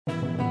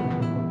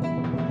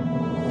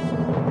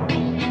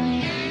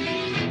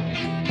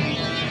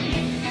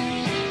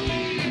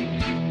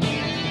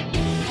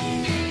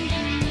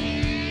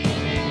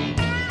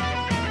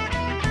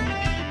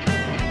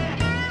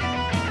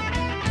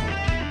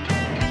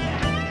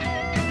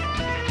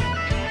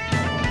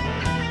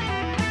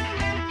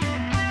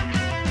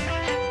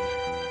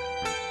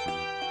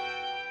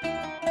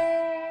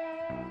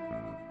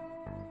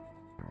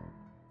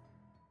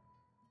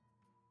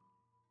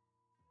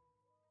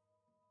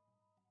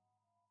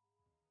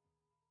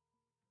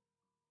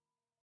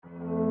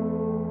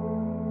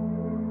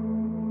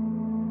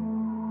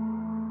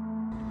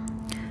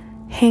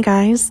Hey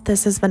guys,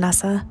 this is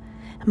Vanessa.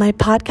 My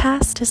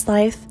podcast is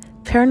Life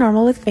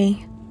Paranormal with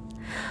Me.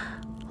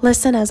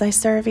 Listen as I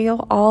serve you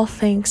all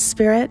things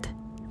spirit,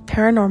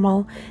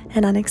 paranormal,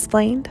 and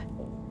unexplained.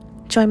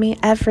 Join me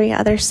every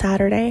other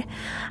Saturday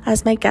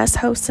as my guest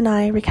host and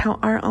I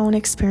recount our own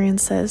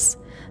experiences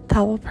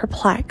that will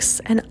perplex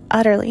and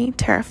utterly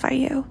terrify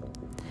you.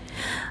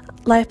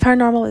 Life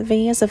Paranormal with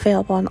Me is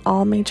available on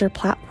all major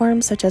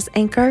platforms such as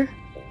Anchor,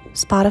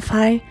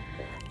 Spotify,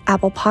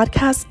 Apple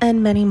Podcasts,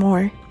 and many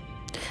more.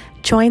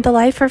 Join the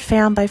Lifer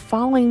fam by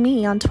following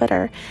me on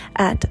Twitter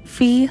at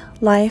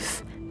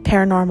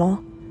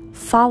VLifeParanormal.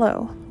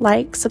 Follow,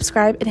 like,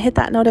 subscribe, and hit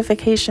that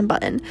notification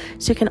button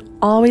so you can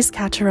always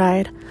catch a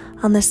ride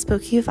on this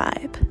spooky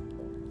vibe.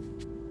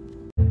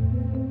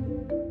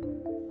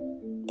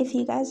 If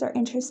you guys are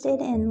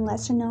interested in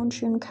lesser-known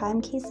true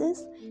crime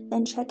cases,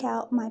 then check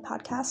out my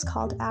podcast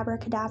called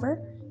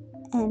Abracadaver,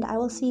 and I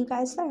will see you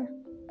guys there.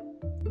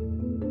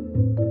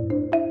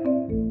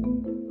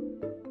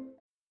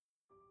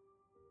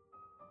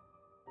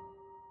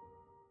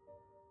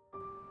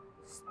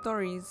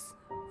 Stories,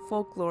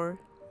 folklore,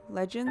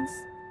 legends,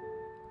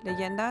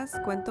 leyendas,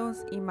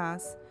 cuentos y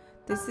más.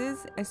 This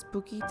is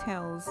Spooky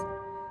Tales.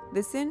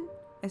 Listen,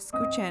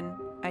 escuchen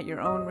at your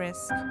own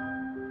risk.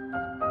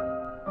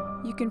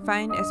 You can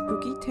find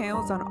Spooky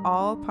Tales on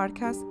all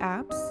podcast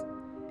apps,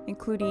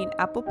 including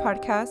Apple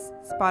Podcasts,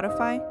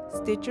 Spotify,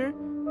 Stitcher,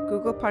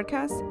 Google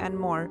Podcasts, and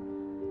more.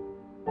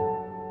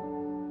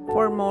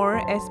 For more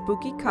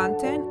spooky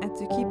content and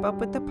to keep up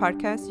with the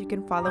podcast, you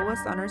can follow us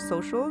on our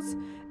socials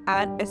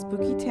at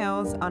Spooky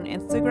Tales on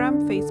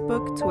Instagram,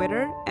 Facebook,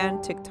 Twitter,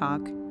 and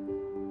TikTok.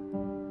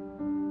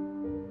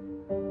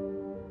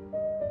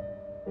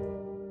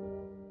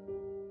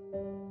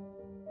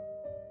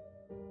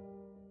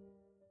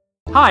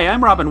 Hi,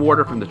 I'm Robin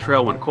Warder from The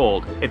Trail Went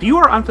Cold. If you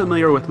are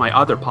unfamiliar with my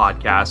other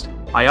podcast,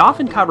 I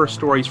often cover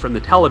stories from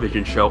the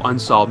television show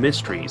Unsolved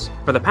Mysteries.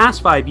 For the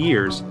past 5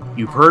 years,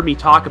 you've heard me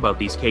talk about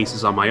these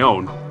cases on my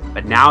own,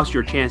 but now's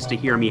your chance to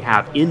hear me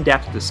have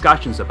in-depth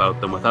discussions about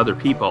them with other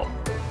people.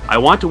 I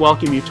want to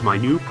welcome you to my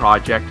new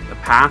project, The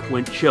Path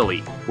Went Chilly,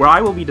 where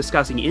I will be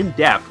discussing in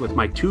depth with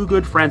my two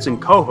good friends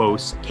and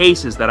co-hosts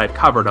cases that I've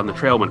covered on The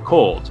Trail Went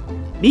Cold.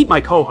 Meet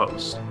my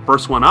co-hosts.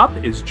 First one up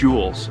is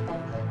Jules.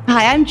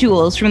 Hi, I'm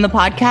Jules from the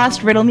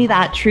podcast Riddle Me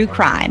That True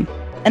Crime,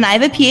 and I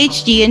have a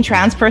PhD in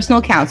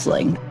transpersonal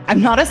counseling.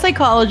 I'm not a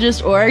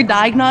psychologist or a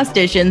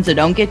diagnostician, so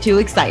don't get too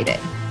excited.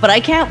 But I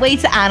can't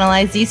wait to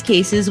analyze these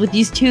cases with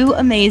these two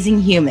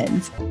amazing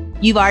humans.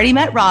 You've already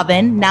met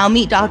Robin, now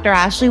meet Dr.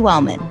 Ashley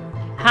Wellman.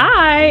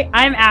 Hi,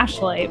 I'm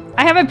Ashley.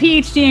 I have a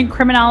PhD in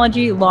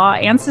criminology, law,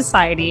 and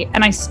society,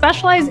 and I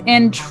specialize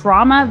in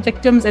trauma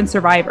victims and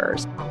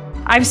survivors.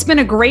 I've spent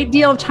a great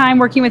deal of time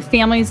working with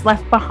families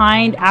left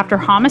behind after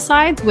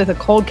homicides with a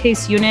cold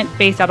case unit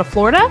based out of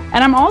Florida,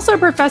 and I'm also a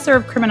professor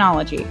of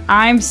criminology.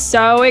 I'm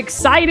so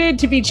excited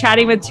to be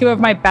chatting with two of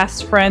my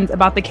best friends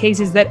about the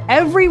cases that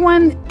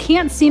everyone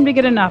can't seem to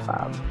get enough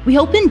of. We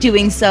hope in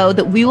doing so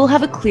that we will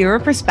have a clearer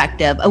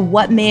perspective of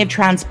what may have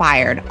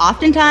transpired.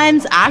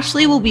 Oftentimes,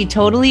 Ashley will be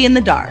totally in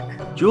the dark.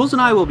 Jules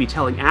and I will be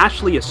telling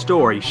Ashley a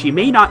story she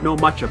may not know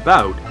much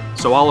about,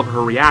 so all of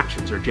her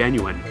reactions are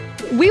genuine.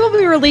 We will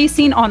be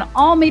releasing on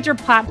all major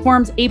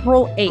platforms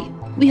April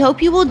 8th. We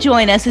hope you will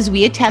join us as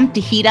we attempt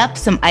to heat up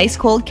some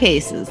ice-cold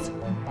cases.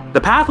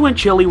 The Path Went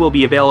Chilly will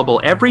be available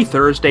every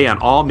Thursday on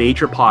all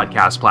major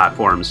podcast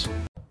platforms.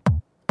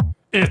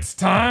 It's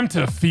time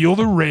to feel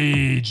the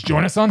rage.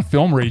 Join us on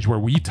Film Rage, where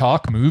we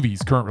talk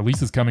movies, current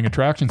releases, coming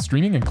attractions,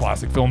 streaming, and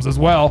classic films as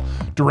well.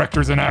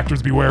 Directors and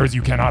actors, beware as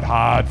you cannot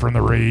hide from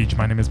the rage.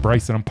 My name is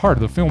Bryce, and I'm part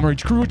of the Film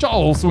Rage crew, which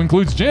also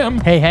includes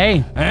Jim.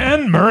 Hey.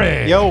 And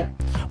Murray. Yo.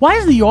 Why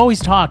is it you always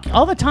talk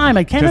all the time?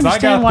 I can't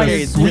understand why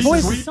your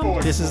voice is so...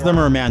 This is the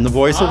Merman, the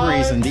voice of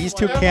reason. These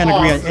two can't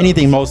agree on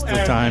anything most of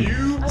the time.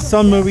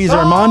 Some movies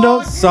are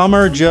Mondo, some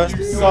are just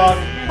suck.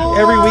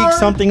 Every week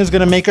something is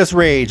going to make us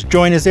rage.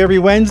 Join us every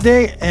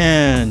Wednesday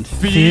and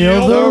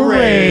feel the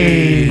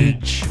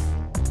rage.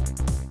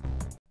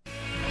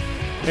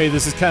 Hey,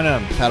 this is Ken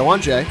M.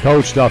 Padawan J.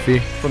 Coach Duffy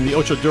from the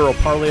Ocho Duro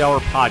Parlay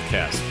Hour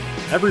podcast.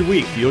 Every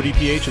week, the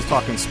ODPH is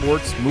talking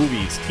sports,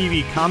 movies,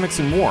 TV, comics,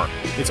 and more.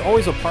 It's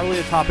always a parlay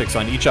of topics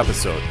on each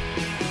episode.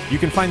 You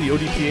can find the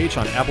ODPH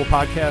on Apple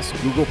Podcasts,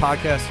 Google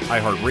Podcasts,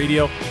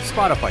 iHeartRadio,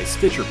 Spotify,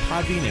 Stitcher,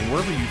 Podbean, and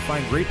wherever you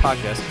find great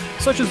podcasts,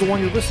 such as the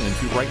one you're listening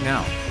to right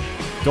now.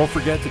 Don't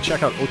forget to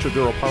check out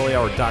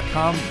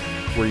OchoDuroParlayHour.com,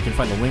 where you can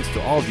find the links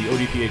to all of the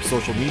ODPH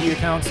social media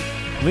accounts,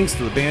 links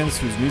to the bands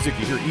whose music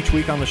you hear each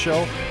week on the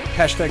show,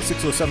 hashtag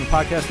 607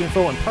 podcast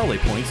info, and parlay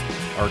points,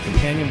 our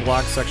companion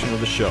blog section of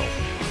the show.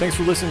 Thanks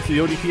for listening to the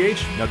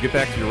ODPH. Now get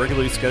back to your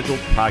regularly scheduled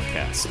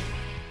podcast.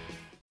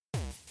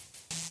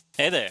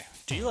 Hey there.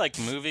 Do you like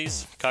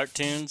movies,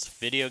 cartoons,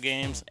 video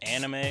games,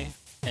 anime,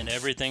 and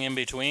everything in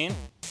between?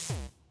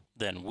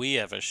 Then we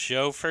have a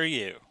show for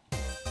you.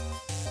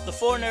 The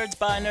For Nerds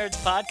by Nerds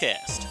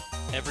podcast.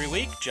 Every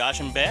week,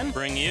 Josh and Ben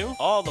bring you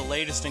all the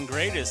latest and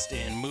greatest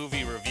in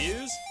movie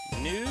reviews,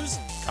 news,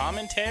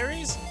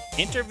 commentaries,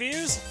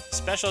 interviews,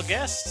 special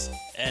guests,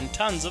 and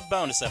tons of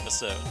bonus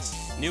episodes.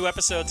 New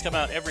episodes come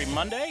out every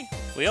Monday.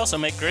 We also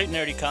make great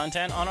nerdy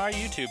content on our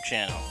YouTube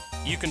channel.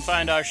 You can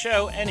find our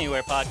show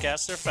anywhere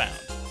podcasts are found.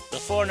 The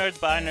 4 Nerds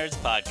by Nerds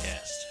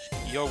podcast,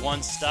 your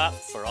one stop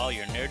for all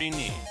your nerdy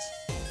needs.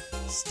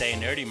 Stay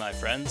nerdy, my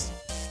friends.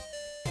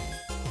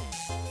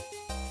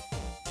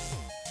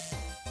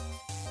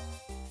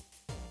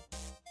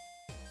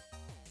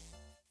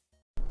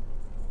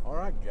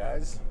 Alright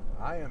guys,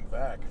 I am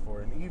back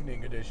for an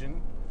evening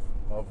edition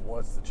of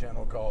What's the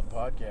Channel Called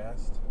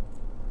podcast.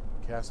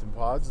 Casting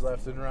pods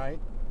left and right,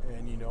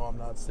 and you know I'm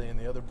not saying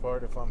the other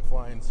part if I'm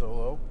flying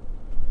solo.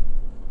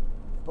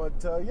 But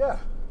yeah,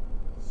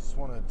 just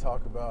want to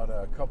talk about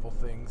a couple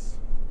things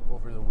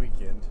over the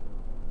weekend.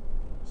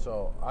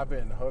 So I've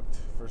been hooked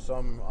for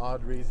some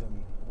odd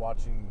reason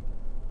watching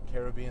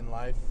Caribbean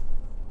Life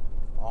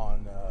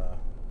on,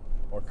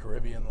 or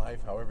Caribbean Life,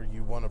 however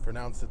you want to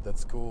pronounce it,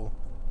 that's cool.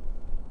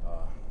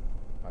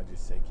 I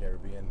just say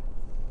Caribbean.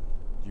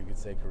 You could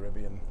say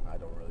Caribbean. I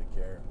don't really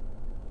care.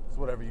 It's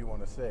whatever you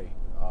want to say.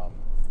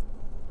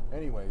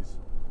 Anyways,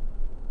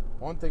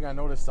 one thing I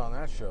noticed on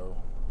that show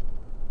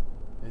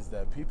is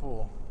that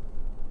people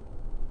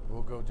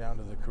will go down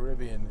to the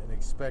Caribbean and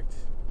expect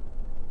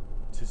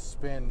to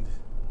spend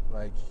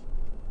like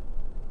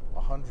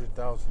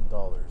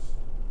 $100,000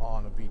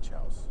 on a beach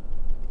house,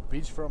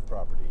 beachfront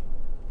property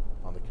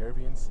on the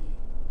Caribbean Sea,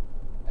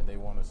 and they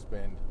want to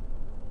spend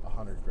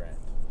 $100,000.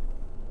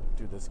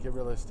 Dude, let's get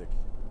realistic.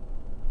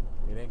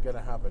 It ain't gonna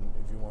happen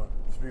if you want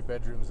 3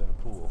 bedrooms and a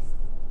pool.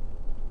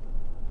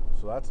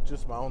 So that's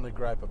just my only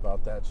gripe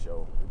about that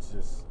show. It's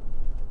just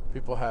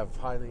people have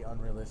highly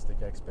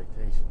unrealistic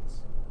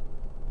expectations.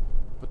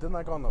 But then,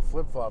 like, on the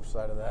flip-flop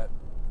side of that,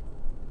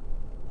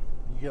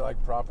 you get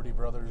like Property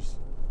Brothers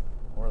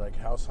or like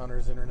House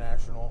Hunters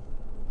International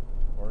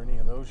or any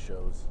of those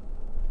shows,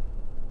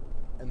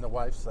 and the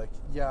wife's like,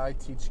 yeah, I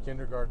teach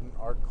kindergarten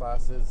art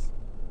classes,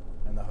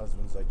 and the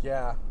husband's like,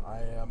 yeah,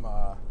 I am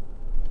a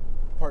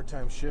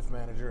part-time shift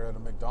manager at a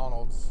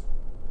McDonald's.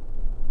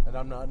 And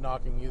I'm not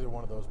knocking either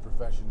one of those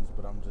professions,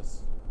 but I'm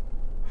just,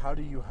 how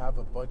do you have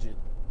a budget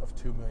of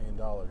 $2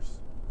 million?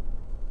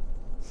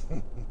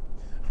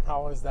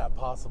 How is that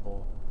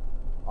possible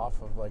off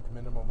of like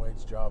minimum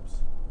wage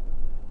jobs?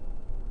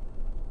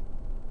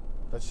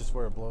 That's just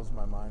where it blows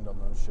my mind on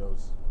those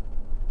shows.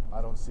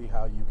 I don't see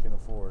how you can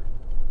afford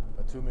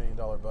a $2 million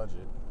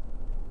budget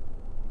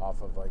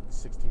off of like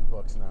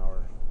 $16 an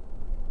hour.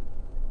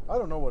 I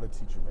don't know what a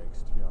teacher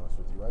makes, to be honest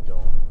with you. I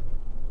don't.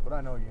 But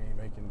I know you ain't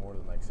making more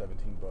than like $17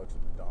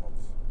 at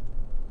McDonald's.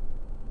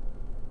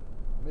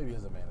 Maybe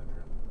as a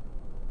manager.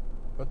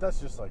 But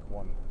that's just like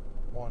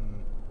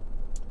one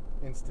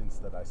instance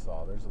that I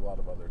saw. There's a lot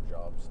of other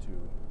jobs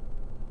too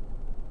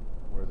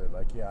where they're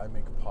like, yeah, I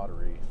make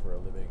pottery for a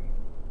living.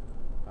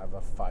 I have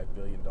a $5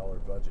 billion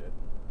budget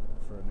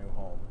for a new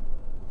home.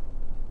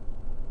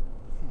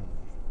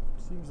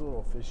 Seems a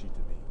little fishy to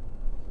me.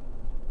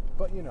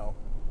 But you know,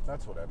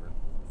 that's whatever.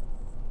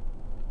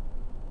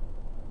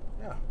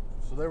 Yeah.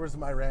 So there was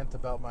my rant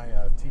about my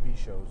TV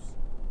shows.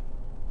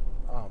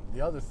 The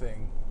other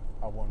thing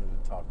I wanted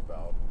to talk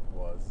about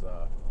was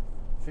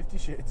 50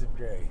 Shades of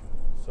Grey.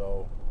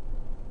 So,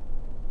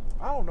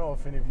 I don't know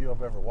if any of you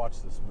have ever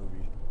watched this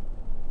movie,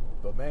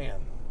 but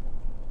man,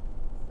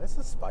 it's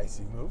a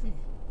spicy movie.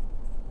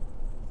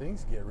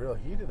 Things get real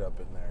heated up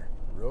in there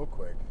real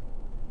quick.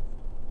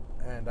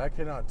 And I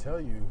cannot tell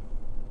you,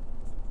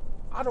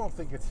 I don't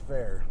think it's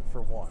fair,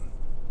 for one.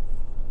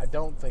 I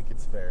don't think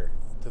it's fair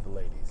to the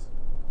ladies.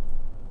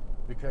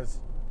 Because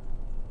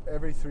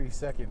every 3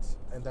 seconds,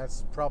 and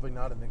that's probably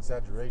not an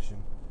exaggeration,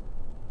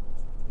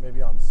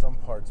 maybe on some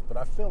parts, but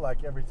I feel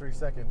like every 3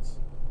 seconds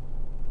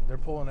they're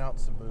pulling out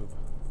some boob.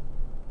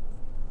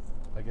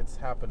 Like it's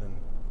happening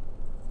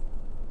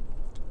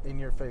in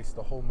your face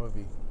the whole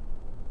movie,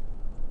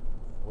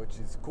 which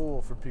is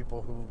cool for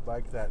people who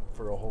like that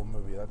for a whole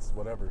movie. That's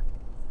whatever.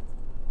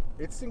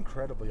 It's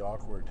incredibly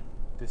awkward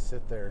to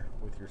sit there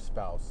with your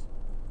spouse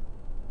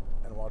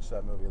and watch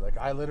that movie. Like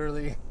I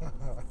literally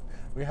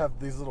we have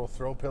these little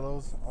throw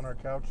pillows on our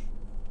couch.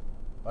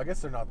 I guess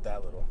they're not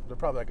that little. They're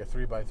probably like a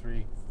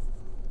 3x3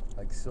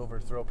 like silver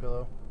throw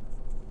pillow.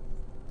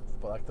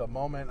 But like the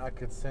moment I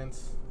could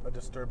sense a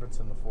disturbance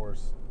in the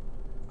force,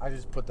 I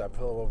just put that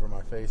pillow over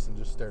my face and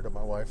just stared at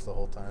my wife the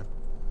whole time.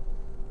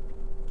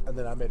 And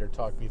then I made her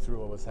talk me through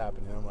what was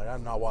happening. I'm like,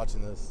 I'm not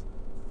watching this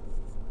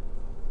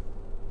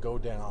go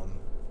down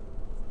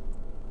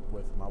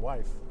with my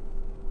wife.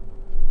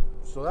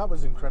 So that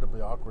was incredibly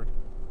awkward.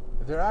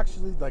 They're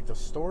actually, like, the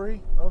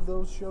story of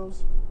those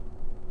shows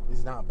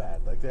is not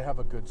bad. Like, they have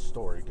a good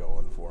story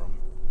going for them.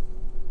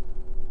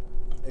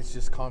 It's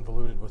just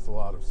convoluted with a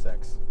lot of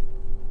sex.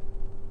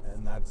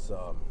 And that's,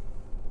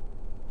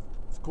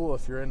 it's cool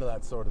if you're into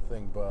that sort of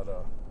thing, but,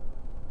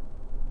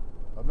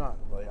 I'm not,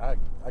 like,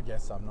 I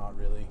guess I'm not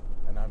really,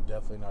 and I'm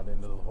definitely not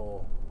into the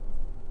whole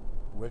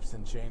whips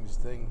and chains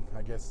thing.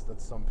 I guess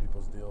that's some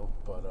people's deal,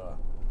 but,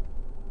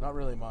 not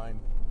really mine.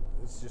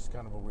 It's just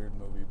kind of a weird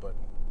movie, but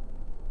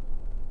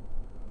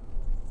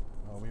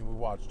I mean, we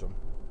watched them.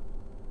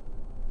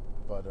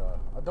 But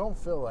I don't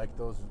feel like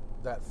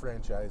that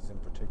franchise in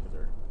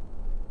particular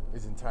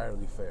is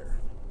entirely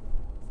fair.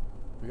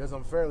 Because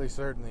I'm fairly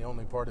certain the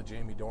only part of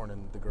Jamie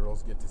Dornan the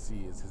girls get to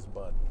see is his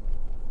butt.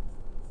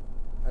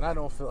 And I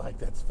don't feel like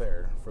that's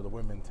fair for the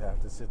women to have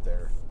to sit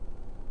there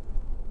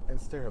and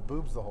stare at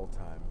boobs the whole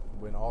time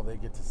when all they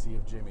get to see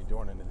of Jamie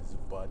Dornan is his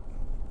butt.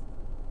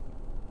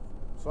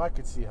 So I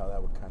could see how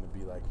that would kind of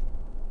be like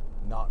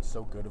not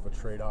so good of a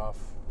trade-off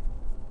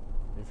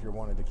if you're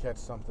wanting to catch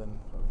something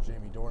of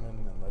Jamie Dornan.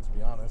 And let's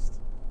be honest,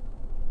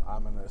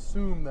 I'm going to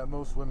assume that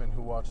most women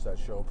who watch that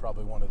show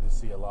probably wanted to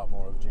see a lot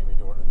more of Jamie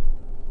Dornan.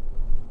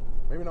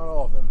 Maybe not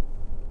all of them,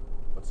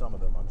 but some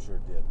of them I'm sure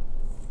did.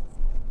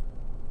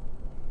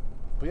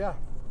 But yeah,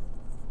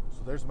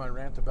 so there's my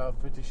rant about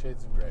 50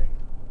 Shades of Grey.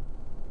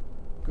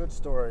 Good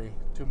story,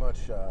 too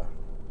much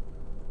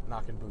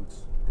knocking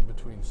boots in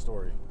between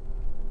story.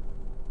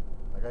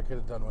 Like I could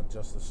have done with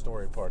just the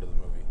story part of the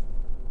movie.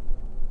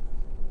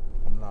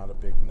 I'm not a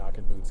big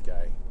knocking boots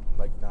guy.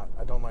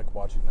 I don't like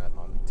watching that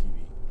on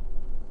TV.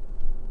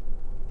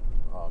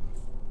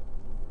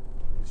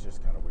 It's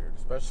just kind of weird,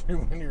 especially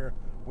when you're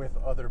with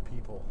other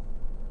people.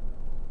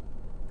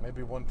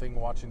 Maybe one thing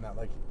watching that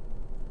like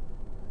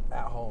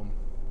at home,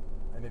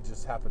 and it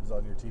just happens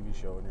on your TV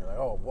show, and you're like,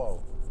 oh,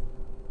 whoa,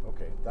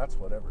 okay, that's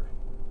whatever.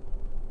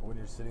 But when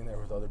you're sitting there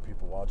with other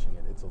people watching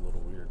it, it's a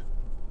little weird.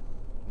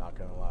 Not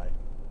gonna lie.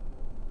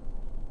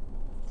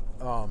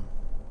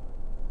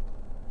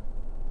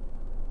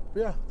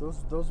 Yeah,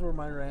 those were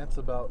my rants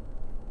about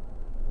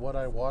what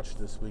I watched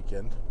this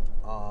weekend.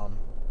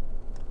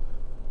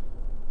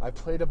 I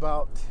played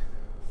about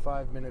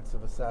 5 minutes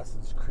of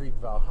Assassin's Creed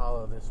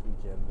Valhalla this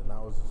weekend, and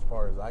that was as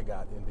far as I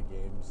got into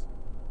games.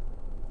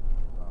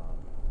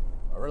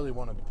 I really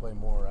wanted to play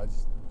more. I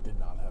just did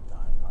not have time.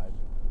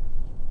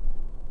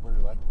 We're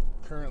like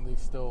currently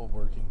still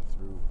working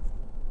through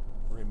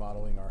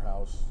remodeling our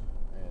house,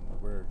 and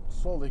we're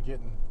slowly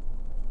getting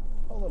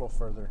a little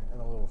further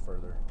and a little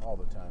further all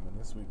the time. And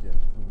this weekend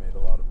we made a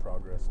lot of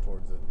progress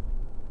towards it,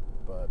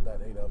 but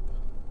that ate up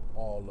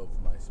all of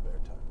my spare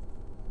time.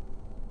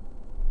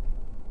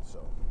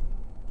 So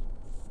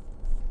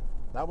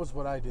that was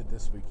what I did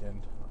this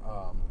weekend.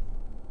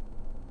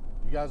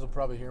 You guys will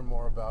probably hear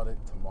more about it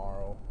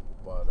tomorrow,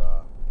 but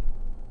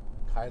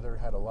Kyler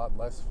had a lot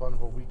less fun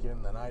of a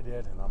weekend than I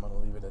did, and I'm going to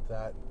leave it at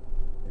that.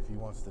 If he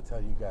wants to tell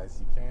you guys,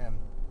 he can,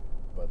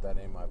 but that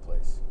ain't my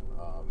place.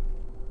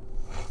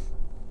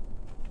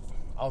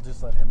 I'll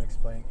just let him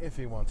explain if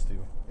he wants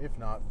to. If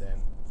not,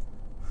 then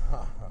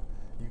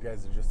you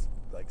guys are just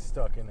like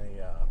stuck in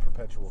a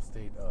perpetual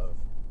state of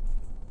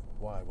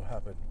why? What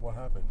happened? What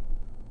happened?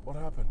 What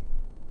happened?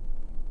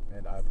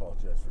 And I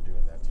apologize for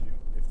doing that to you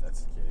if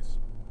that's the case.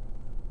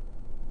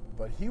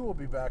 But he will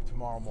be back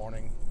tomorrow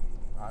morning,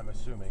 I'm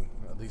assuming.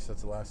 At least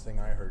that's the last thing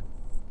I heard.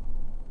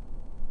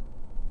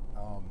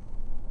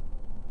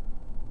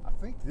 I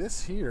think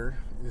this here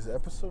is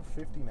episode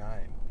 59,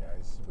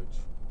 guys, which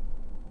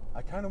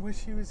I kind of wish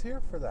he was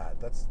here for that.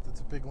 That's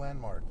a big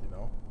landmark, you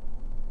know,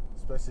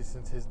 especially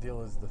since his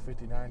deal is the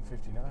 59-59.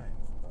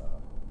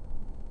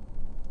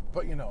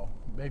 But you know,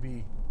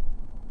 maybe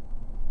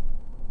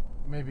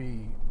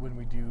when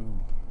we do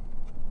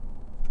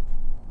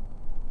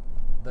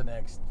the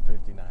next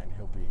 59,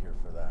 he'll be here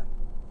for that.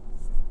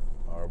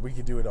 Or we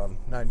could do it on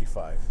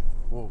 95.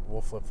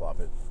 We'll flip-flop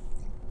it.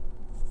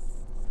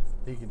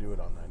 He can do it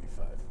on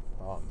 95.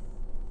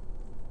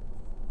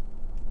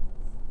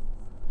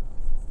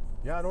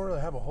 Yeah, I don't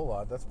really have a whole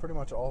lot. That's pretty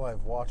much all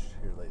I've watched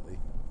here lately.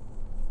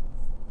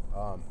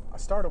 I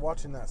started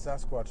watching that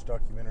Sasquatch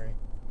documentary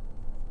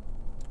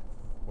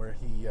where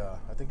he,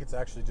 I think it's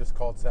actually just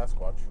called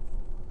Sasquatch.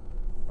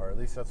 Or at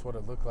least that's what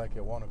it looked like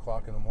at 1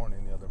 o'clock in the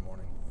morning the other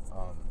morning.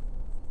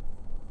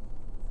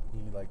 He,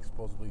 like,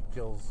 supposedly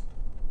kills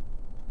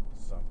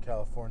some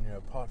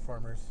California pot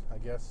farmers, I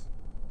guess.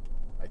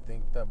 I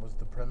think that was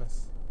the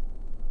premise.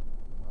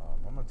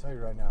 I'm going to tell you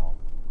right now,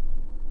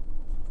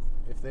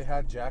 if they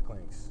had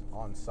jacklinks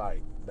on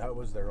site, that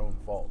was their own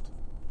fault.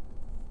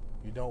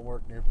 You don't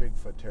work near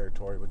Bigfoot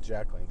territory with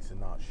jacklinks and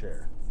not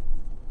share.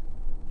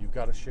 You've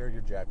got to share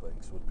your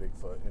jacklinks with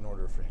Bigfoot in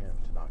order for him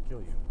to not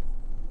kill you.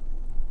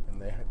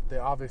 And they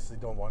obviously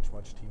don't watch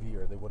much TV,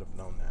 or they would have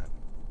known that.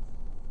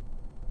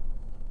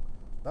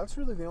 That's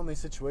really the only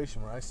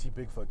situation where I see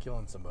Bigfoot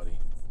killing somebody,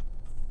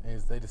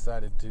 is they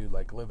decided to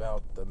like live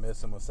out the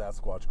Miss Him with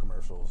Sasquatch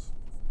commercials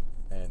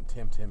and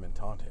tempt him and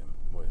taunt him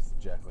with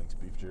Jack Link's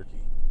beef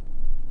jerky,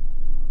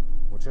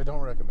 which I don't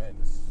recommend.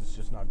 It's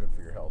just not good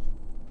for your health.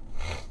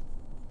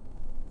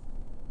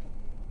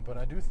 But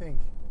I do think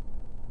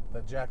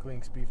that Jack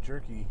Link's beef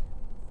jerky,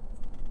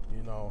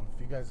 you know,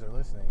 if you guys are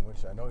listening,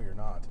 which I know you're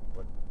not,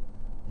 but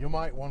you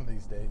might one of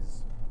these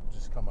days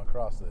just come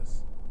across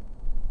this,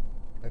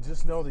 and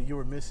just know that you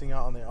were missing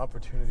out on the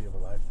opportunity of a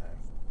lifetime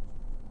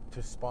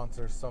to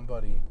sponsor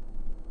somebody.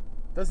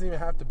 Doesn't even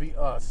have to be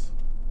us.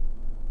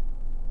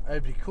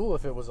 It'd be cool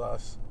if it was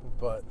us,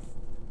 but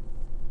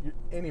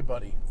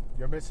anybody.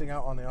 You're missing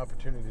out on the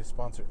opportunity to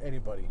sponsor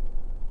anybody.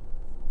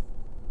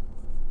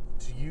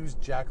 to use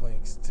Jack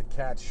Links to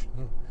catch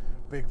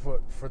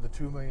Bigfoot for the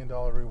 $2 million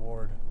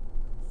reward,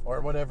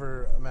 or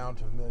whatever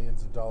amount of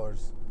millions of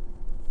dollars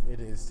it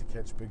is to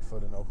catch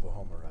Bigfoot in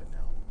Oklahoma right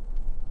now.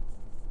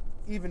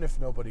 Even if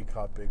nobody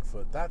caught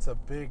Bigfoot, that's a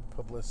big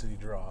publicity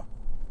draw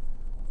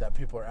that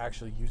people are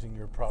actually using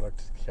your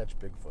product to catch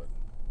Bigfoot.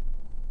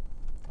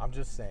 I'm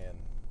just saying,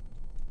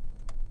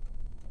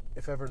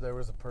 if ever there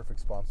was a perfect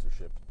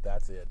sponsorship,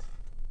 that's it.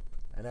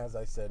 And as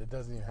I said, it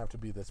doesn't even have to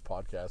be this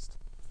podcast.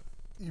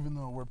 Even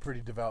though we're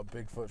pretty devout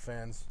Bigfoot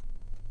fans,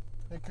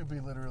 it could be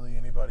literally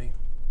anybody.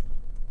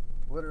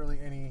 Literally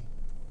any...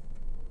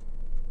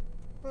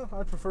 Well,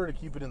 I'd prefer to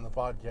keep it in the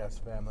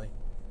podcast family.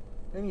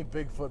 Any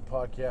Bigfoot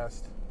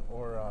podcast,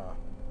 or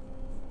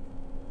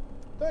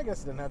I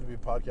guess it didn't have to be a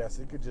podcast.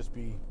 It could just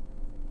be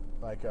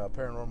like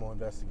paranormal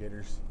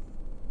investigators.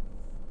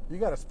 You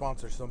got to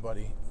sponsor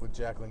somebody with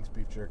Jack Link's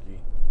beef jerky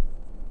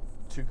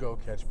to go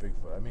catch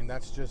Bigfoot. I mean,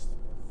 that's just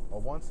a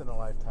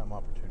once-in-a-lifetime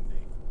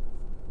opportunity,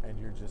 and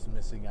you're just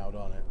missing out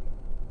on it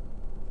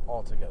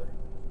altogether.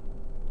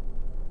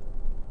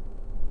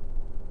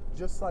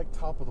 Just like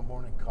Top of the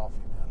Morning Coffee,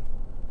 man.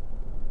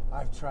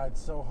 I've tried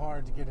so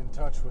hard to get in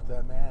touch with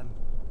that man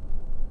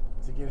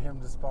to get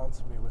him to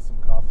sponsor me with some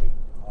coffee.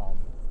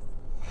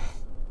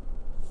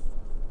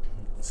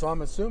 So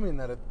I'm assuming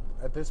that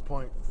at this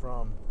point,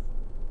 from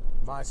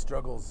my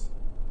struggles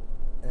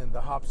and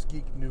the Hops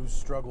Geek News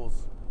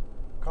struggles,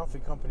 coffee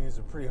companies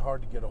are pretty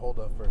hard to get a hold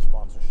of for a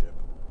sponsorship.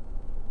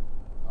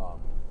 I'm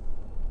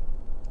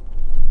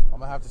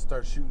going to have to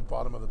start shooting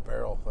bottom of the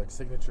barrel, like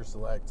Signature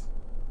Select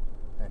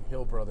and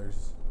Hill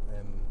Brothers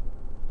and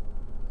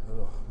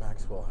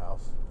Maxwell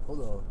House.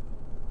 Hold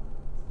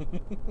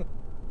on.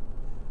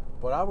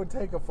 But I would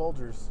take a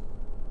Folgers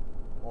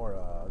or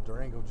a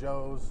Durango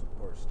Joe's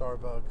or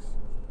Starbucks.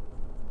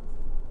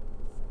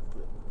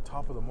 But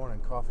Top of the Morning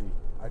Coffee,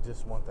 I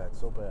just want that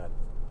so bad.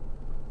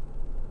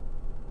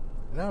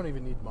 And I don't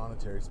even need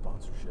monetary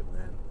sponsorship,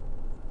 man.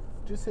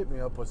 Just hit me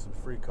up with some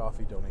free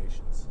coffee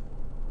donations.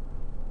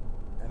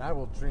 And I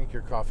will drink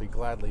your coffee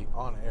gladly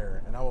on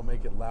air, and I will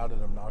make it loud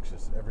and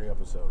obnoxious every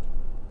episode.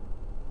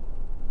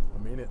 I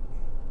mean it.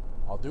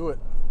 I'll do it.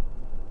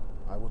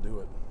 I will do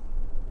it.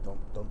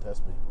 Don't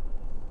test me.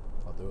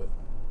 I'll do it.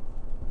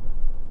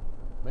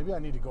 Maybe I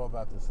need to go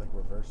about this like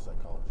reverse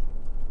psychology.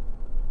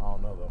 I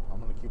don't know though. I'm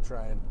going to keep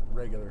trying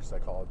regular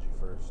psychology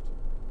first,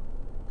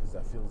 because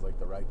that feels like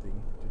the right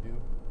thing to do.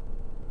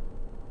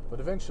 But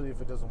eventually,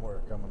 if it doesn't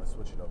work, I'm going to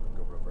switch it up and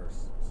go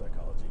reverse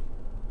psychology.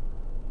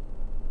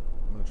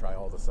 I'm going to try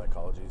all the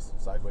psychologies.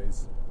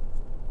 Sideways,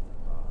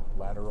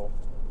 lateral,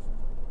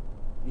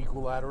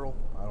 equilateral.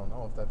 I don't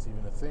know if that's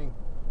even a thing,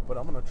 but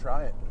I'm going to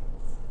try it.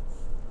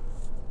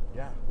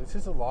 Yeah, this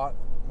is a lot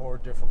more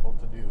difficult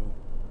to do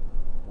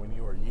when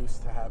you are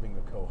used to having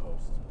a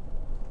co-host.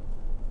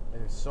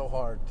 It is so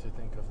hard to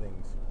think of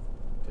things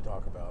to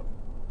talk about.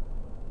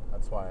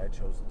 That's why I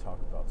chose to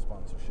talk about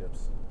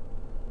sponsorships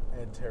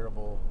and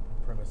terrible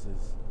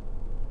premises.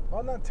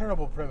 Well, not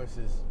terrible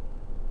premises,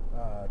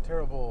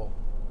 terrible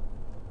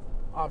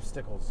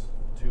obstacles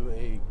to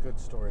a good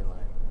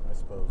storyline, I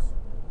suppose.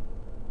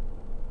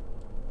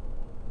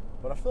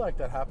 But I feel like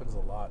that happens a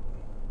lot.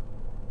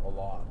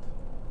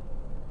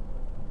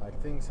 Like,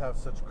 things have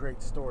such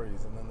great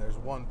stories, and then there's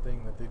one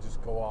thing that they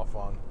just go off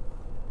on.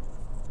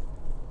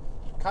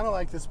 Kind of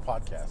like this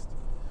podcast.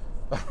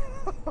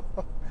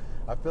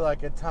 I feel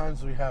like at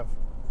times we have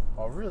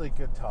a really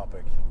good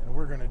topic, and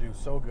we're going to do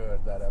so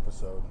good that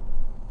episode.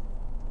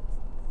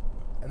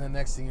 And then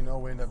next thing you know,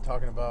 we end up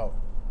talking about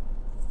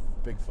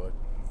Bigfoot.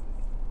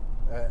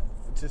 It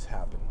just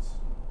happens.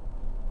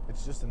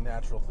 It's just a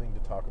natural thing to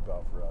talk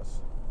about for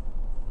us.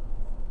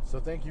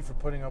 So thank you for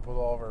putting up with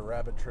all of our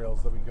rabbit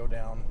trails that we go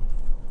down,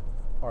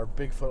 our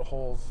Bigfoot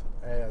holes,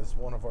 as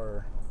one of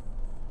our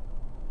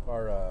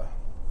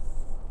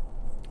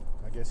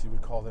I guess you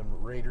would call them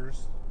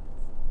raiders.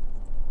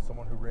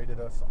 Someone who rated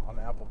us on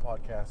Apple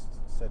Podcasts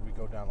said we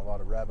go down a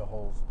lot of rabbit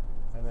holes,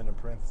 and then in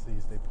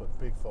parentheses they put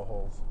Bigfoot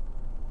holes.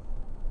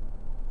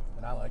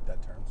 And I like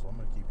that term, so I'm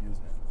going to keep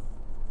using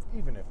it,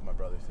 even if my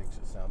brother thinks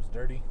it sounds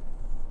dirty.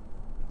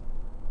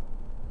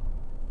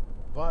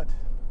 But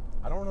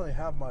I don't really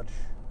have much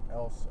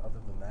else other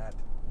than that.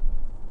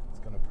 It's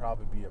going to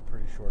probably be a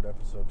pretty short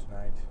episode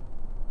tonight,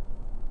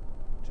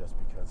 just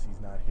because he's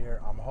not here.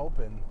 I'm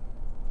hoping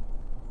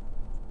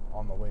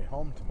on the way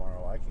home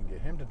tomorrow I can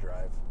get him to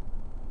drive,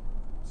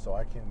 so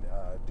I can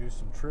do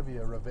some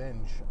trivia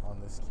revenge on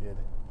this kid.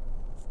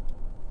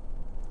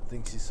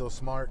 Thinks he's so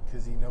smart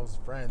because he knows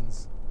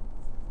friends.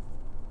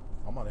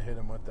 I'm going to hit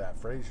him with that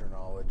Frasier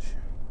knowledge.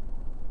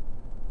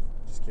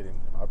 Just kidding.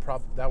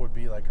 That would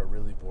be like a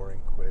really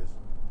boring quiz.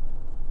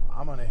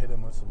 I'm going to hit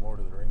him with some Lord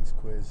of the Rings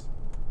quiz.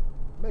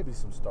 Maybe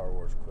some Star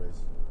Wars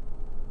quiz.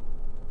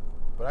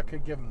 But I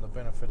could give him the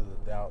benefit of the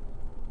doubt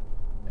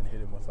and hit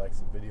him with like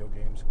some video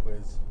games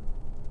quiz.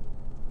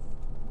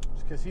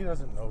 Just because he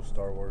doesn't know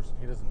Star Wars.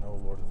 He doesn't know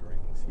Lord of the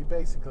Rings.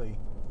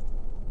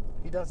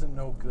 He doesn't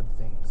know good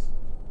things.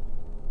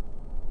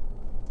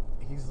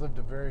 He's lived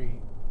a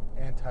very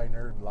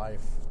anti-nerd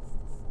life.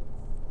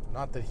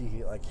 Not that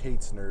he like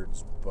hates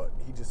nerds, but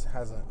he just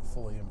hasn't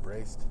fully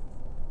embraced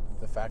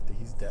the fact that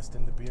he's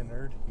destined to be a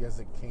nerd. He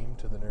hasn't came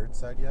to the nerd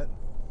side yet.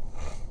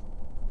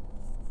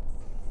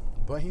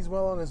 But he's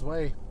well on his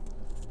way.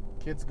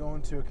 Kid's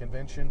going to a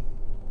convention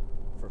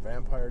for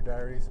Vampire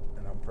Diaries,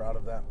 and I'm proud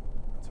of that.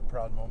 It's a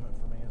proud moment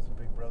for me as a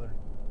big brother.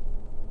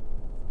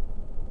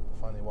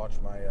 Finally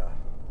watched my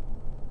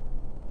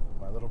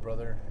my little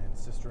brother and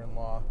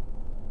sister-in-law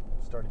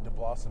starting to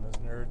blossom as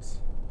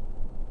nerds.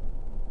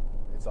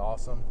 It's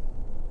awesome.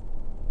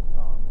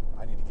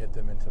 I need to get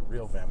them into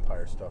real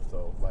vampire stuff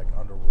though, like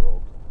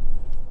Underworld,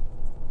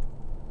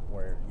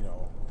 where, you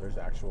know, there's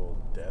actual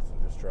death and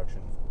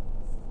destruction.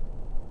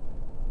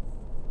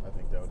 I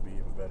think that would be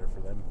even better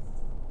for them.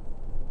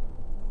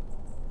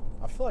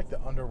 I feel like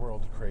the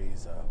Underworld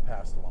craze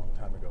passed a long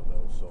time ago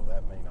though, so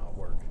that may not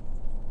work.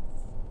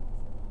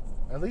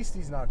 At least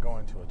he's not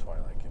going to a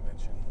Twilight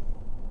convention.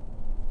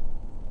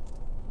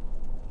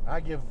 I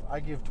give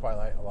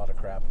Twilight a lot of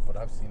crap, but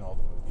I've seen all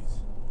the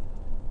movies.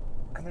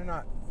 And they're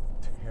not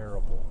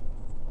terrible.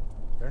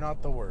 They're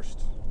not the worst.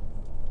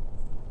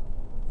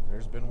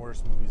 There's been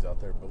worse movies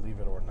out there, believe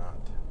it or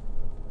not.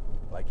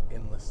 Like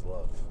Endless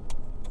Love.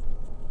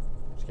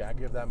 Which I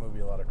give that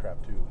movie a lot of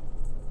crap too.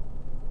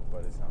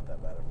 But it's not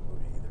that bad of a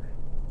movie either.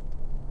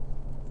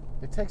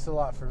 It takes a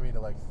lot for me to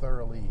like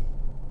thoroughly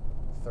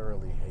hate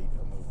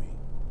a movie.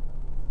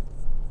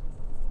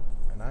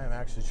 And I am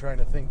actually trying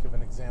to think of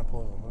an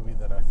example of a movie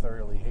that I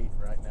thoroughly hate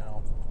right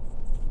now.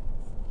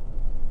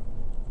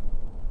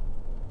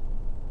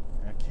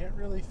 And I can't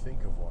really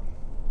think of one.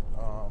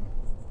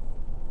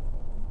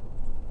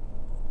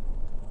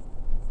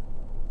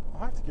 I'll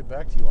have to get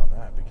back to you on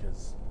that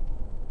because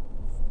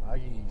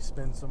I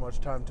spend so much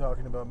time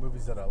talking about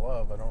movies that I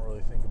love, I don't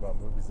really think about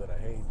movies that I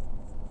hate.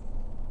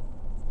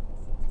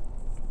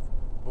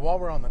 But while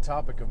we're on the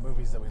topic of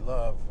movies that we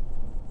love,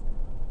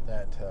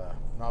 that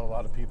not a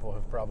lot of people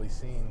have probably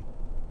seen,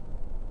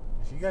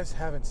 if you guys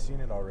haven't seen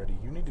it already,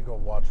 you need to go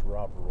watch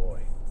Rob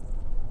Roy,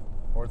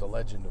 or The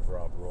Legend of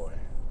Rob Roy,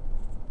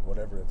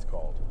 whatever it's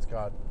called. It's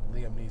got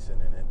Liam Neeson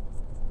in it,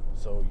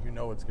 so you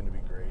know it's going to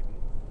be great.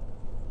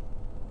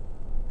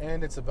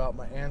 And it's about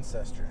my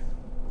ancestor,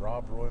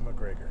 Rob Roy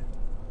McGregor.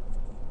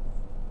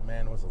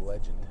 Man was a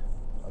legend,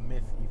 a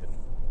myth even.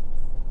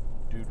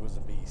 Dude was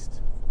a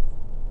beast.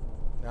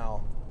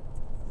 Now,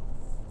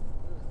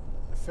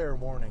 fair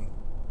warning,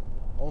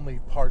 only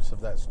parts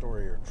of that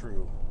story are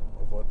true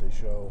of what they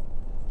show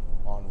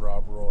on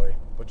Rob Roy.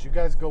 But you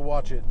guys go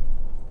watch it,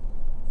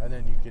 and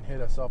then you can hit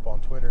us up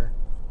on Twitter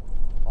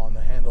on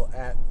the handle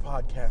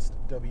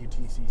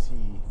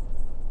 @podcastwtcc,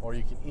 or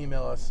you can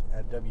email us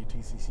at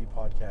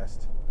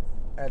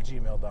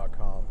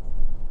wtccpodcast@gmail.com.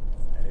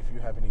 And if you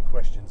have any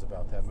questions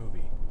about that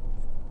movie,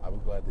 I will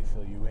gladly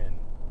fill you in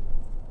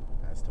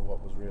as to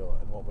what was real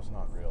and what was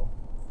not real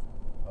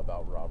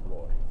about Rob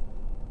Roy.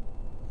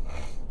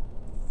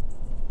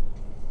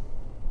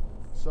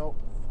 So,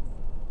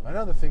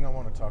 another thing I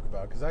want to talk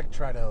about, because I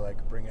try to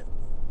like bring it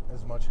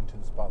as much into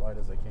the spotlight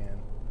as I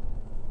can,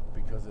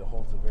 because it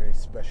holds a very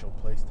special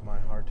place to my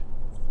heart,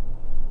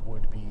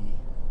 would be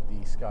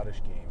the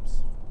Scottish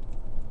Games,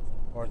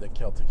 or the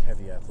Celtic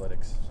Heavy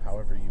Athletics,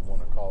 however you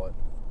want to call it.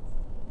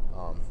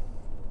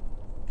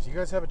 If you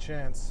guys have a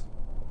chance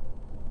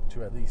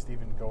to at least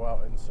even go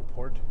out and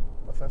support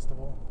a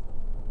festival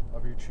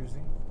of your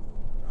choosing,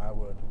 I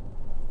would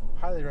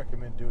highly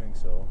recommend doing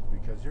so,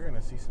 because you're going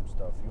to see some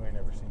stuff you ain't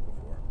ever seen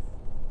before.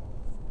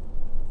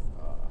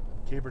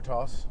 Caber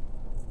toss,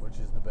 which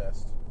is the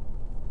best,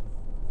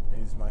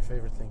 is my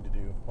favorite thing to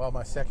do. Well,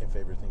 my second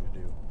favorite thing to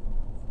do.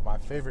 My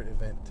favorite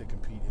event to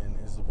compete in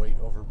is the weight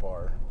over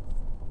bar.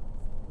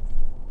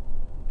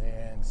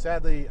 And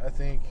sadly, I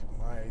think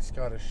my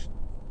Scottish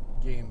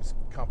Games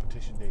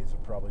competition days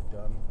are probably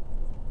done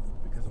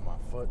because of my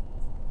foot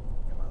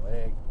and my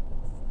leg,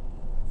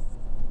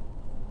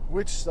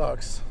 which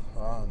sucks.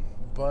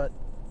 But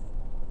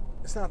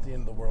it's not the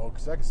end of the world,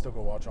 because I can still go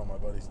watch all my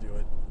buddies do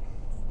it,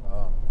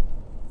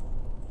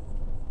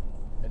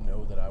 and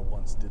know that I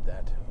once did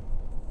that.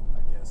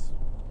 I guess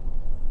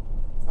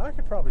I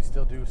could probably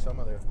still do some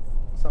of the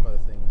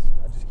things.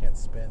 I just can't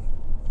spin.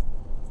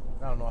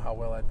 I don't know how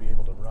well I'd be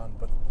able to run,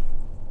 but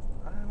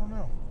I don't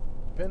know.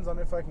 Depends on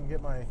if I can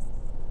get my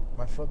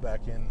foot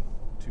back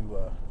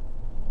into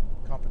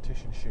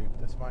competition shape.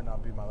 This might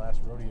not be my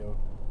last rodeo.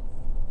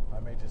 I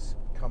may just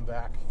come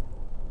back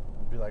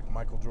and be like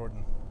Michael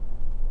Jordan,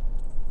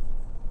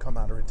 come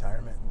out of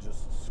retirement and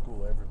just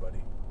school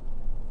everybody.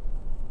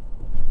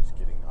 Just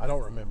kidding. I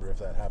don't remember if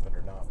that happened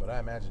or not, but I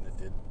imagine it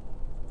did.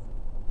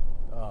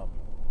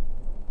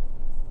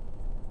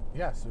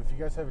 Yeah, so if you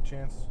guys have a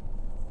chance,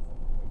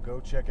 go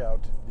check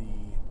out the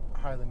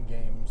Highland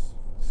Games,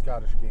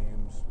 Scottish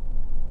Games,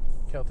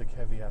 Celtic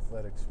Heavy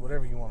Athletics,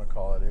 whatever you want to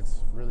call it.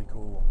 It's really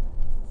cool,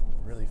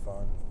 really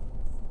fun.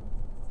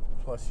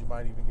 Plus, you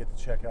might even get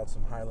to check out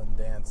some Highland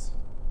dance,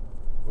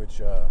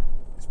 which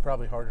is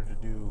probably harder to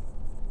do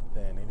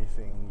than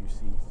anything you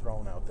see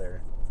thrown out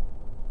there.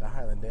 The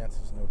Highland dance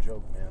is no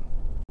joke, man.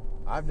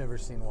 I've never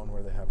seen one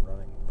where they have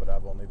running, but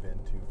I've only been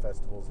to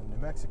festivals in New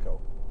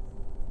Mexico.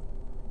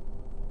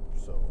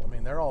 So, I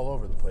mean, they're all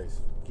over the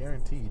place,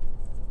 guaranteed.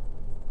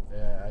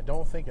 I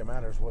don't think it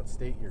matters what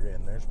state you're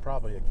in. There's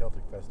probably a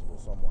Celtic festival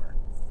somewhere.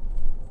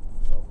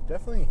 So,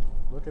 definitely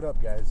look it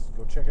up, guys.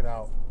 Go check it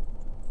out.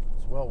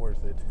 It's well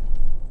worth it.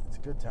 It's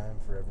a good time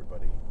for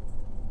everybody.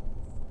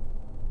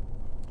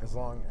 As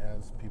long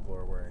as people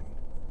are wearing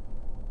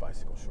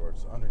bicycle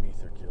shorts underneath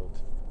their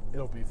kilt,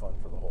 it'll be fun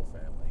for the whole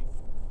family.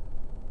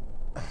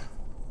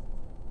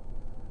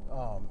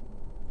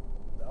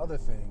 The other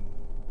thing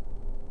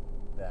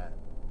that,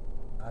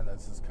 and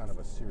this is kind of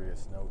a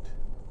serious note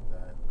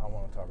that I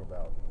want to talk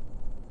about,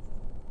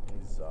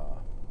 is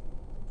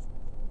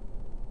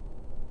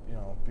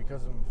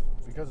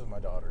because of my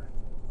daughter,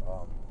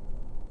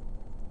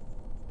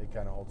 it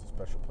kind of holds a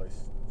special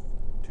place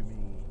to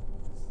me.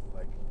 It's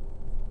like,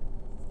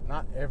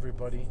 not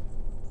everybody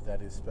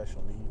that is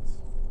special needs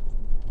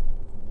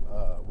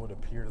would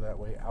appear that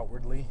way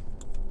outwardly.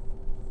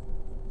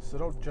 So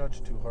don't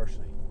judge too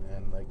harshly.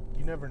 And like,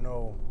 you never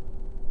know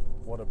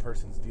what a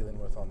person's dealing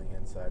with on the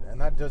inside. And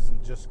that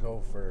doesn't just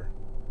go for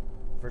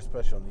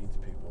special needs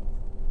people.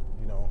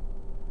 You know,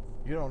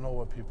 you don't know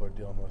what people are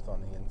dealing with on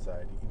the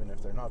inside, even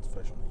if they're not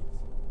special needs.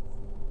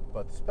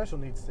 But the special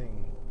needs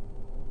thing,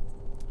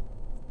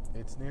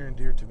 it's near and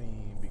dear to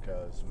me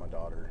because of my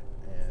daughter.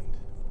 And,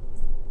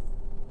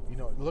 you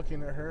know,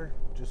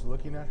 just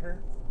looking at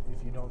her,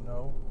 if you don't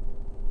know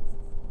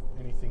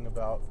anything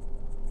about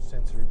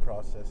sensory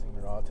processing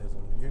or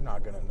autism, you're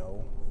not going to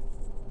know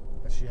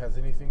that she has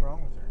anything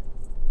wrong with her.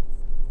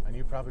 And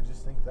you probably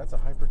just think that's a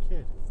hyper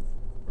kid,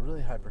 a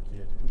really hyper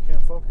kid who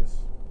can't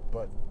focus.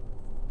 But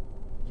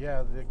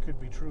yeah, it could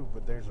be true,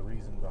 but there's a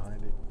reason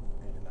behind it.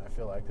 And I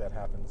feel like that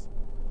happens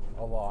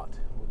a lot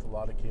with a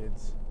lot of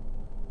kids.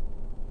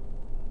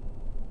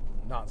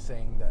 Not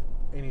saying that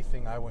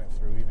anything I went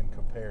through even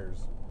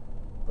compares,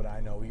 but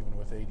I know even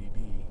with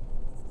ADD,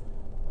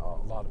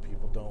 a lot of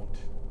people don't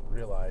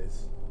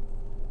realize.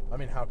 I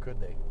mean, how could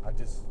they? I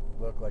just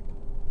look like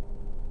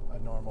a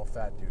normal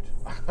fat dude.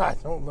 I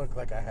don't look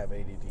like I have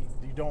ADD.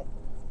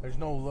 There's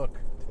no look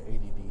to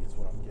ADD is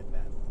what I'm getting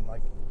at. And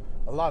like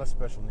a lot of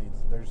special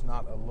needs, there's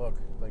not a look.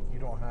 Like, you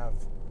don't have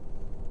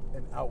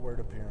an outward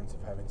appearance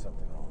of having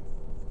something wrong.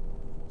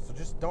 So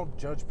just don't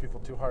judge people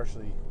too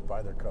harshly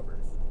by their cover.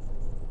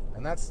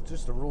 And that's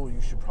just a rule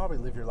you should probably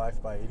live your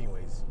life by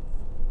anyways.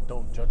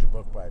 Don't judge a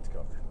book by its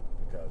cover.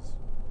 Because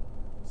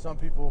some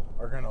people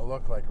are going to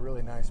look like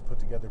really nice, put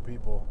together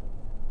people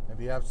and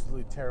be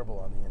absolutely terrible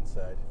on the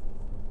inside.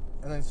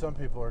 And then some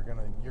people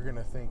you're going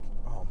to think,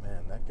 oh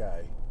man, that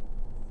guy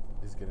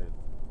is going to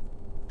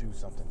do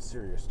something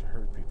serious to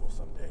hurt people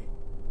someday.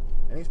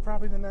 And he's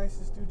probably the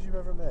nicest dude you've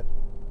ever met.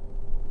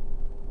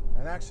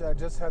 And actually, I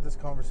just had this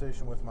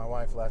conversation with my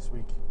wife last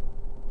week.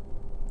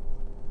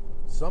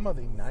 Some of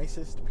the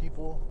nicest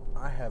people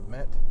I have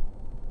met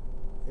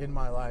in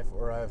my life,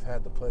 or I've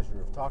had the pleasure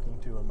of talking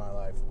to in my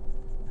life,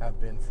 have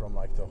been from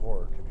like the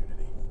horror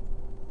community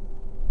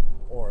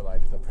or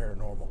like the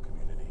paranormal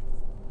community.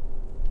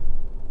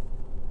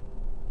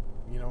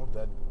 You know,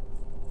 that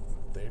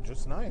they're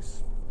just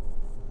nice.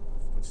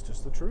 It's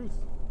just the truth.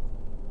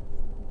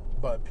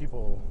 But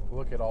people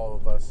look at all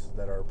of us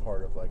that are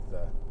part of like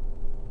the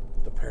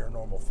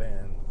paranormal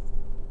fan,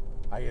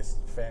 I guess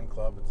fan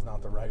club, it's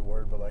not the right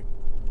word, but like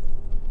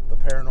the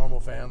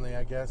paranormal family,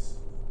 I guess,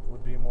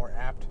 would be more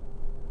apt.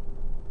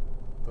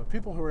 But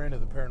people who are into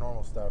the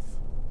paranormal stuff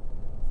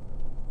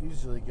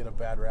usually get a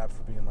bad rap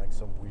for being like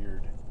some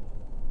weird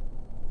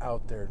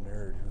out there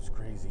nerd who's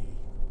crazy.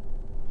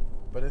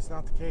 But it's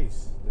not the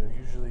case. They're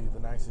usually the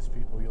nicest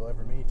people you'll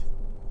ever meet.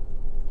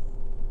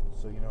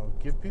 So, you know,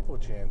 give people a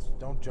chance.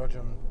 Don't judge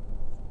them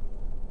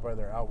by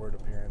their outward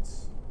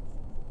appearance.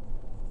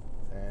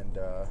 And,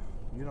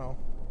 you know,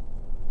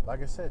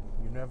 like I said,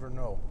 you never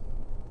know.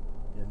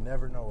 You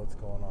never know what's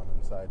going on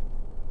inside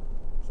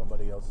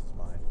somebody else's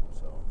mind.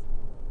 So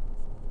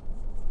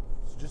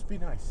just be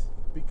nice.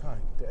 Be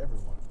kind to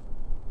everyone.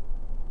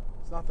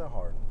 It's not that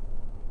hard.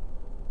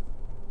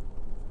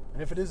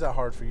 And if it is that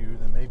hard for you,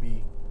 then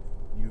maybe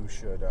you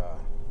should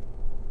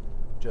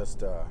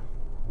just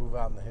move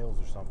out in the hills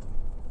or something.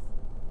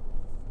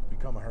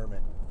 Become a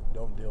hermit.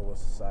 Don't deal with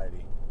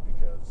society,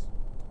 because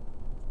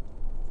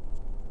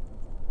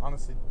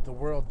honestly, the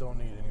world don't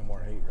need any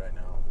more hate right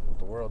now. What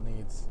the world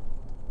needs,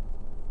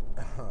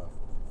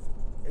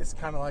 it's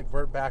kind of like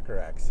Burt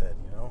Bacharach said,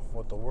 you know,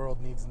 what the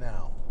world needs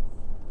now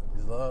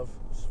is love,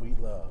 sweet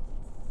love.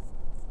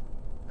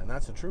 And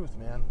that's the truth,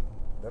 man.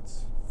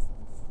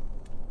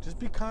 Just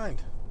be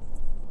kind.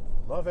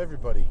 Love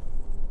everybody.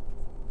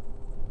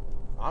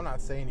 I'm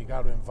not saying you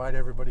got to invite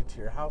everybody to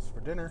your house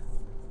for dinner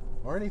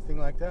or anything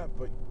like that,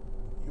 but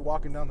you're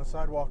walking down the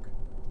sidewalk,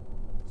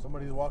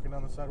 somebody's walking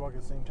down the sidewalk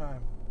at the same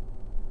time,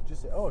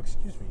 just say, oh,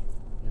 excuse me,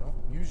 you know,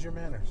 use your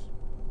manners.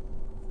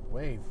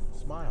 Wave,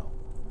 smile.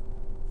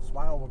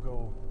 Smile will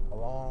go a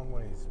long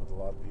ways with a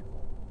lot of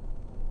people.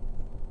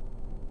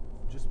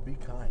 Just be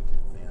kind,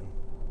 man.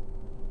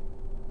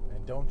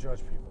 And don't judge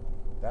people.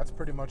 That's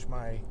pretty much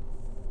my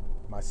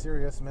my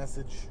serious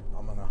message.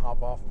 I'm going to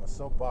hop off my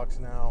soapbox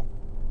now.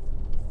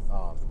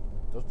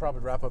 Those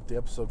probably wrap up the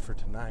episode for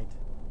tonight.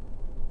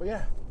 But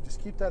yeah,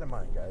 just keep that in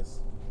mind,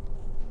 guys.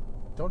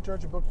 Don't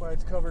judge a book by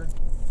its cover.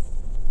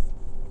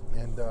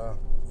 And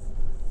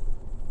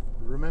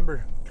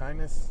remember,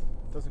 kindness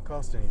doesn't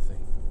cost anything.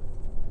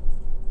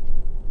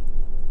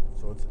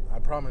 So I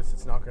promise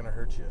it's not going to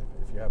hurt you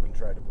if you haven't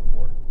tried it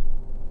before.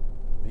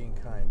 Being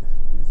kind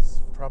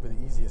is probably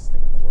the easiest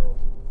thing in the world.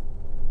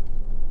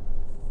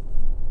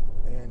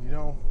 And you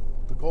know,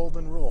 the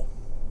golden rule,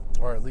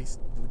 or at least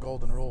the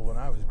golden rule when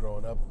I was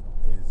growing up,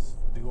 is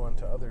do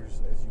unto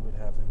others as you would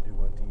have them do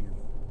unto you.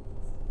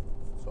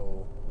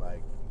 So,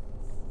 like,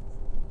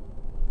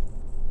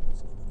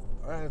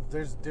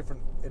 there's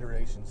different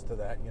iterations to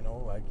that, you know,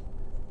 like,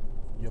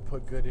 you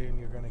put good in,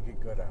 you're going to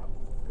get good out.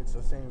 It's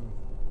the same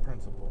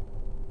principle.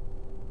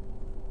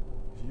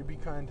 If you be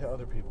kind to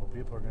other people,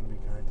 people are going to be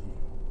kind to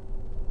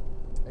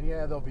you. And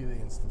yeah, there'll be the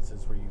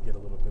instances where you get a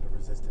little bit of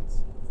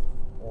resistance,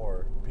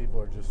 or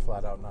people are just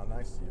flat out not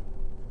nice to you.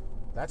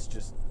 That's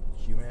just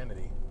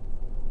humanity.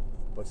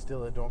 But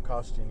still, it don't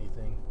cost you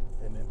anything,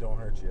 and it don't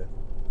hurt you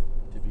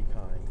to be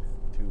kind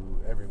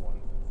to everyone,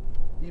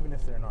 even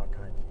if they're not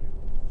kind to you.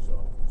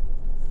 So,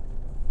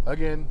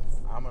 again,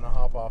 I'm going to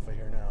hop off of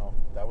here now.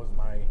 That was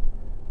my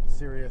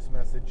serious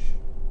message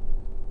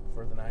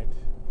for the night,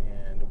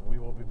 and we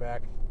will be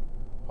back,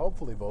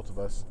 hopefully both of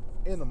us,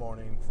 in the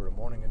morning for a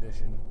morning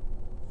edition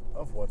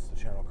of What's the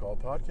Channel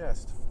Called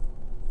podcast.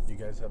 You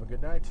guys have a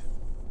good night.